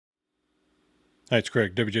Hi, it's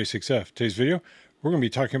Craig, WJ6F. Today's video, we're going to be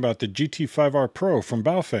talking about the GT-5R Pro from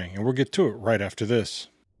Baofeng, and we'll get to it right after this.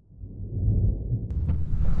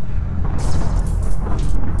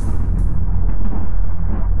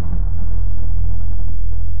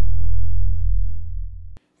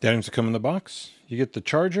 The items that come in the box, you get the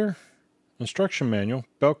charger, instruction manual,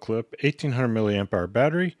 belt clip, 1800 milliamp hour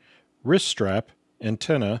battery, wrist strap,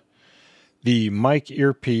 antenna, the mic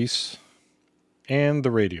earpiece, and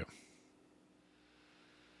the radio.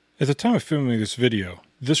 At the time of filming this video,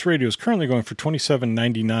 this radio is currently going for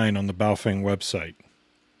 $27.99 on the Baofeng website.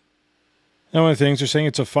 Now, one of the things, they're saying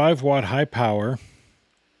it's a 5-watt high power,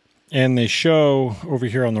 and they show over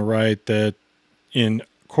here on the right that in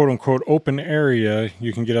quote-unquote open area,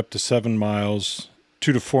 you can get up to 7 miles,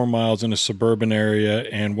 2 to 4 miles in a suburban area,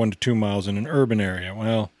 and 1 to 2 miles in an urban area.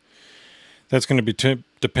 Well, that's going to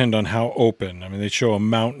depend on how open. I mean, they show a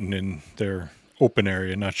mountain in their open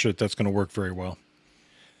area. Not sure that's going to work very well.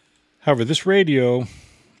 However, this radio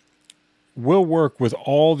will work with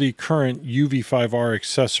all the current UV5R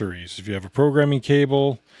accessories. If you have a programming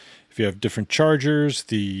cable, if you have different chargers,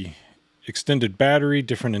 the extended battery,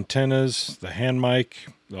 different antennas, the hand mic,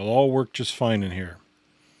 they'll all work just fine in here.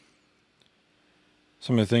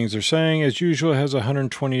 Some of the things they're saying, as usual, it has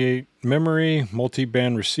 128 memory,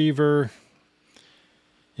 multi-band receiver.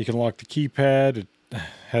 You can lock the keypad. It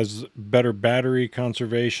has better battery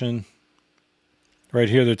conservation. Right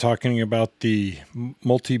here, they're talking about the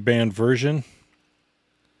multi-band version.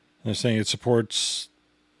 They're saying it supports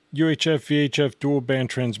UHF, VHF dual band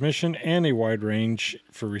transmission and a wide range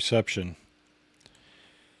for reception.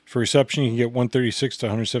 For reception, you can get 136 to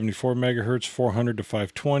 174 megahertz, 400 to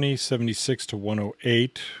 520, 76 to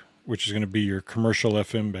 108, which is going to be your commercial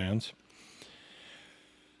FM bands.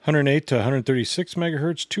 108 to 136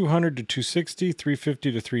 megahertz, 200 to 260,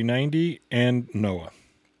 350 to 390, and NOAA.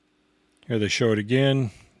 Here they show it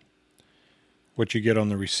again, what you get on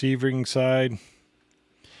the receiving side.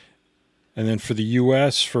 And then for the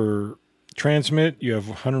US, for transmit, you have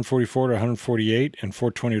 144 to 148 and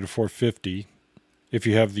 420 to 450. If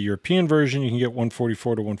you have the European version, you can get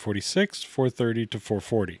 144 to 146, 430 to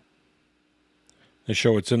 440. They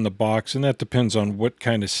show it's in the box, and that depends on what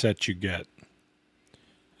kind of set you get.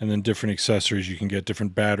 And then different accessories you can get,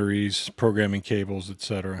 different batteries, programming cables,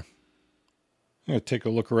 etc. I'm going to take a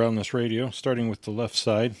look around this radio, starting with the left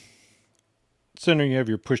side. Center, you have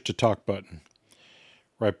your push-to-talk button.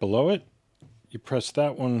 Right below it, you press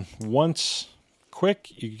that one once,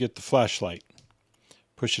 quick, you get the flashlight.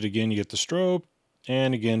 Push it again, you get the strobe,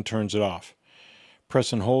 and again turns it off.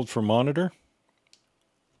 Press and hold for monitor.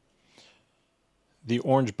 The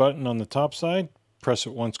orange button on the top side, press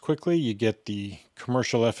it once quickly, you get the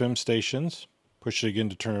commercial FM stations. Push it again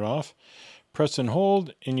to turn it off. Press and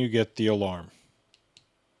hold, and you get the alarm.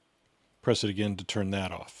 Press it again to turn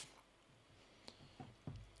that off.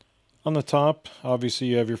 On the top, obviously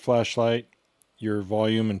you have your flashlight, your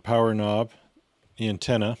volume and power knob, the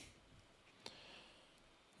antenna.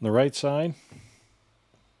 On the right side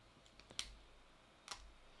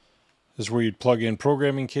is where you'd plug in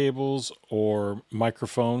programming cables or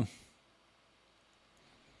microphone.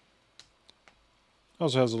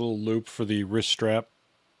 Also has a little loop for the wrist strap.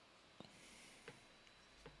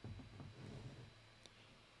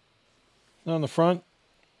 Now on the front,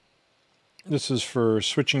 this is for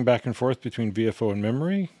switching back and forth between VFO and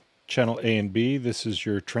memory. Channel A and B, this is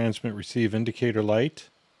your transmit receive indicator light.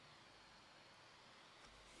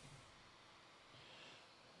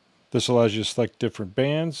 This allows you to select different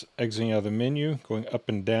bands, exiting out of the menu, going up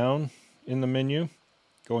and down in the menu,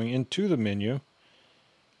 going into the menu. And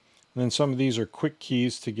then some of these are quick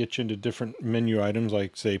keys to get you into different menu items,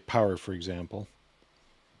 like say power, for example.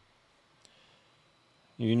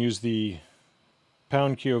 You can use the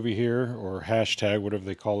pound key over here, or hashtag, whatever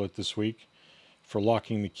they call it this week, for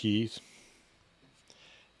locking the keys.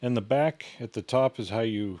 And the back at the top is how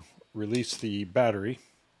you release the battery.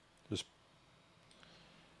 Just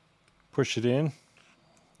push it in, and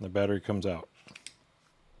the battery comes out.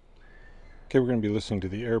 Okay, we're going to be listening to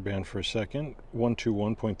the airband for a second.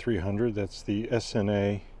 121.300, that's the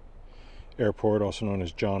SNA airport, also known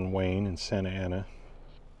as John Wayne in Santa Ana.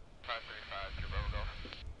 535, Chicago.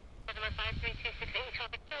 53268,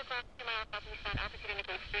 traffic 2 o'clock, 2 miles southeastbound, altitude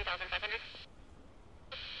indicates 3,500.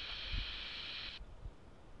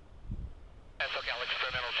 SL Galaxy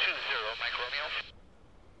Experimental 20, Mike Romeo.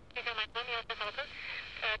 20, Mike Romeo, Papa Coast.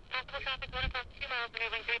 Possible traffic 1 o'clock, 2 miles,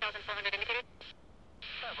 maneuvering 3,400 indicated.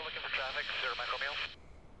 We're looking for traffic, 0 Mike Romeo.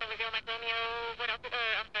 0 Mike Romeo, what else?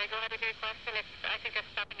 I'm sorry, go ahead with your request, and I suggest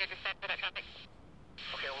stopping your descent for that traffic.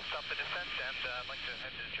 Okay, we'll stop the descent, and I'd like to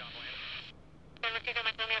head to John Wayne. 0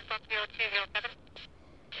 Mike Romeo, stop 0207.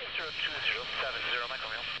 02070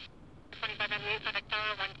 micromeal. 25 MU, contact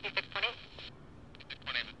tower 126.8.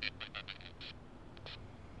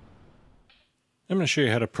 I'm going to show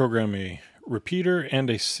you how to program a repeater and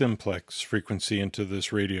a simplex frequency into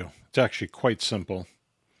this radio. It's actually quite simple.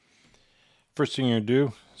 First thing you're going to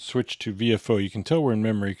do, switch to VFO. You can tell we're in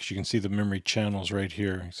memory because you can see the memory channels right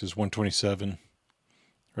here. It says 127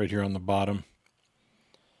 right here on the bottom.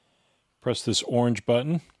 Press this orange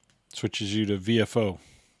button, switches you to VFO.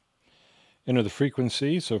 Enter the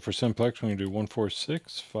frequency. So for simplex, we're going to do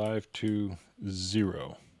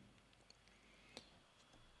 146520.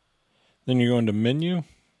 Then you go into menu.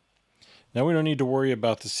 Now we don't need to worry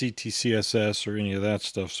about the CTCSS or any of that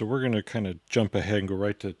stuff, so we're going to kind of jump ahead and go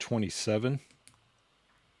right to 27.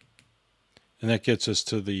 And that gets us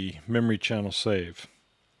to the memory channel save.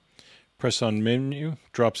 Press on menu,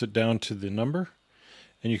 drops it down to the number,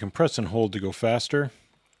 and you can press and hold to go faster.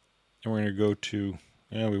 And we're going to go to,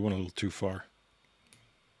 we went a little too far.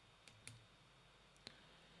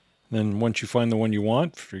 Then once you find the one you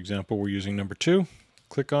want, for example, we're using number 2,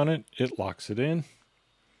 click on it, it locks it in.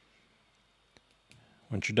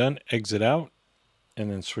 Once you're done, exit out,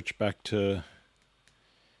 and then switch back to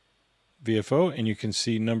VFO, and you can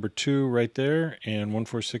see number 2 right there and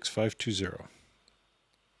 146520.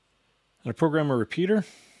 And to program a repeater,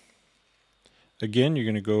 again, you're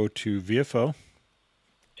going to go to VFO,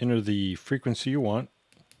 enter the frequency you want,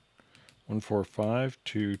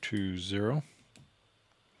 145220.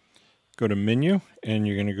 Go to menu, and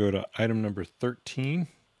you're going to go to item number 13.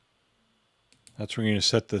 That's where you're going to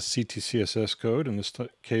set the CTCSS code. In this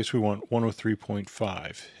case, we want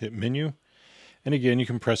 103.5. Hit menu. And again, you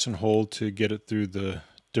can press and hold to get it through the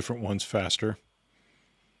different ones faster.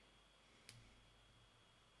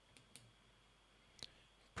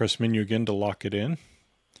 Press menu again to lock it in.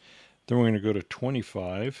 Then we're going to go to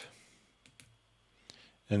 25.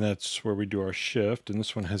 And that's where we do our shift. And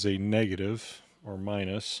this one has a negative or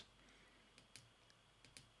minus.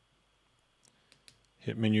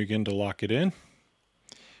 Hit menu again to lock it in.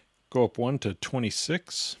 Go up 1 to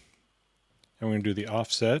 26. And we're going to do the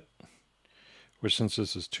offset, which since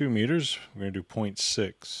this is 2 meters, we're going to do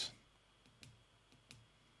 0.6.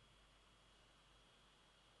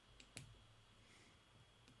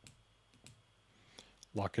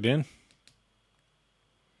 Lock it in.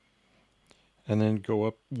 And then go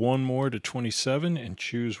up 1 more to 27 and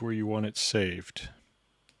choose where you want it saved.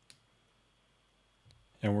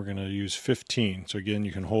 And we're going to use 15. So again,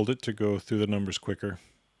 you can hold it to go through the numbers quicker.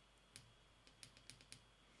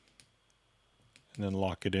 And then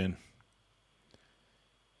lock it in.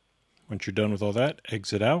 Once you're done with all that,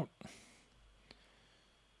 exit out.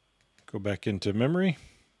 Go back into memory.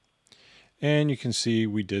 And you can see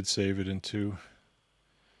we did save it into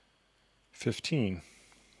 15.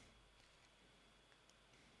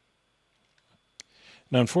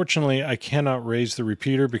 Now, unfortunately, I cannot raise the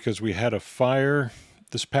repeater because we had a fire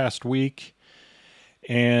this past week,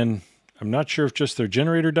 and I'm not sure if just their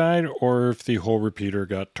generator died or if the whole repeater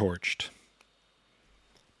got torched.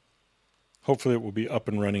 Hopefully it will be up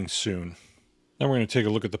and running soon. Now we're going to take a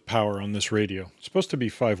look at the power on this radio. It's supposed to be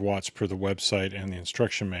 5 watts per the website and the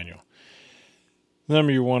instruction manual. The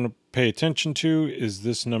number you want to pay attention to is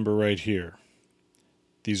this number right here.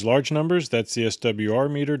 These large numbers, that's the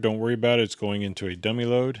SWR meter. Don't worry about it. It's going into a dummy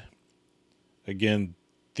load. Again,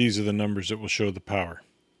 these are the numbers that will show the power.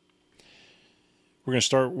 We're going to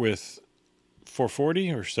start with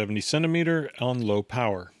 440 or 70 centimeter on low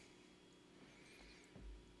power.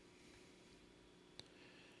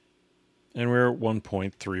 And we're at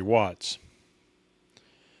 1.3 watts.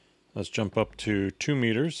 Let's jump up to 2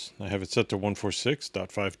 meters. I have it set to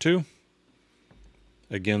 146.52.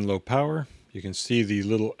 Again, low power. You can see the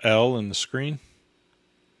little L in the screen.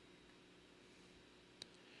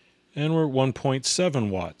 And we're at 1.7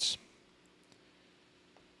 watts.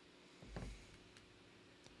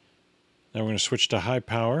 Now we're going to switch to high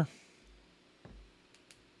power.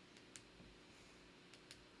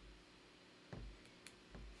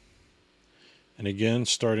 And again,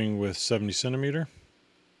 starting with 70 centimeter.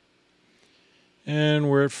 And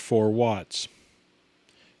we're at 4 watts.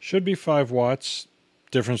 Should be 5 watts.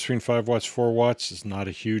 Difference between 5 watts and 4 watts is not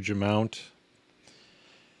a huge amount.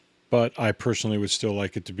 But I personally would still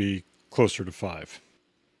like it to be closer to 5.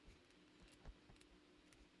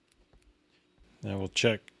 Now we'll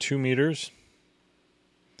check 2 meters.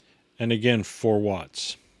 And again, 4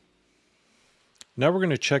 watts. Now we're going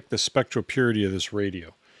to check the spectral purity of this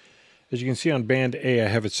radio. As you can see on band A, I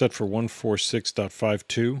have it set for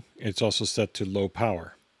 146.52. It's also set to low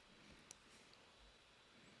power.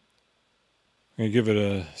 I'm going to give it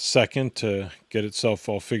a second to get itself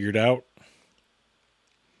all figured out.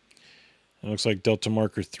 It looks like Delta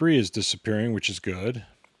Marker 3 is disappearing, which is good.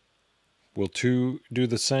 Will 2 do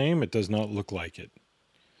the same? It does not look like it.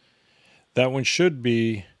 That one should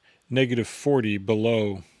be negative 40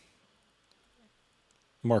 below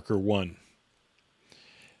Marker 1.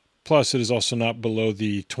 Plus, it is also not below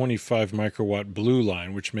the 25 microwatt blue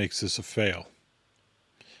line, which makes this a fail.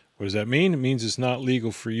 What does that mean? It means it's not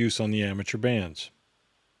legal for use on the amateur bands.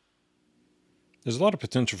 There's a lot of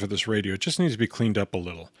potential for this radio. It just needs to be cleaned up a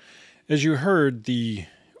little. As you heard,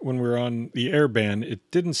 when we were on the air band,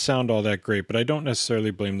 it didn't sound all that great, but I don't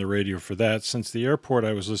necessarily blame the radio for that, since the airport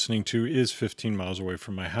I was listening to is 15 miles away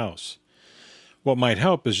from my house. What might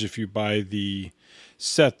help is if you buy the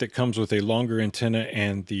set that comes with a longer antenna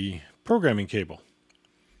and the programming cable.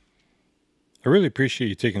 I really appreciate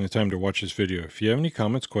you taking the time to watch this video. If you have any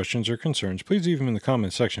comments, questions, or concerns, please leave them in the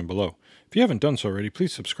comments section below. If you haven't done so already,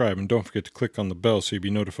 please subscribe and don't forget to click on the bell so you'll be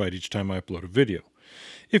notified each time I upload a video.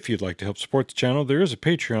 If you'd like to help support the channel, there is a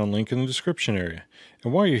Patreon link in the description area.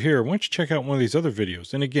 And while you're here, why don't you check out one of these other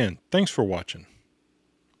videos? And again, thanks for watching.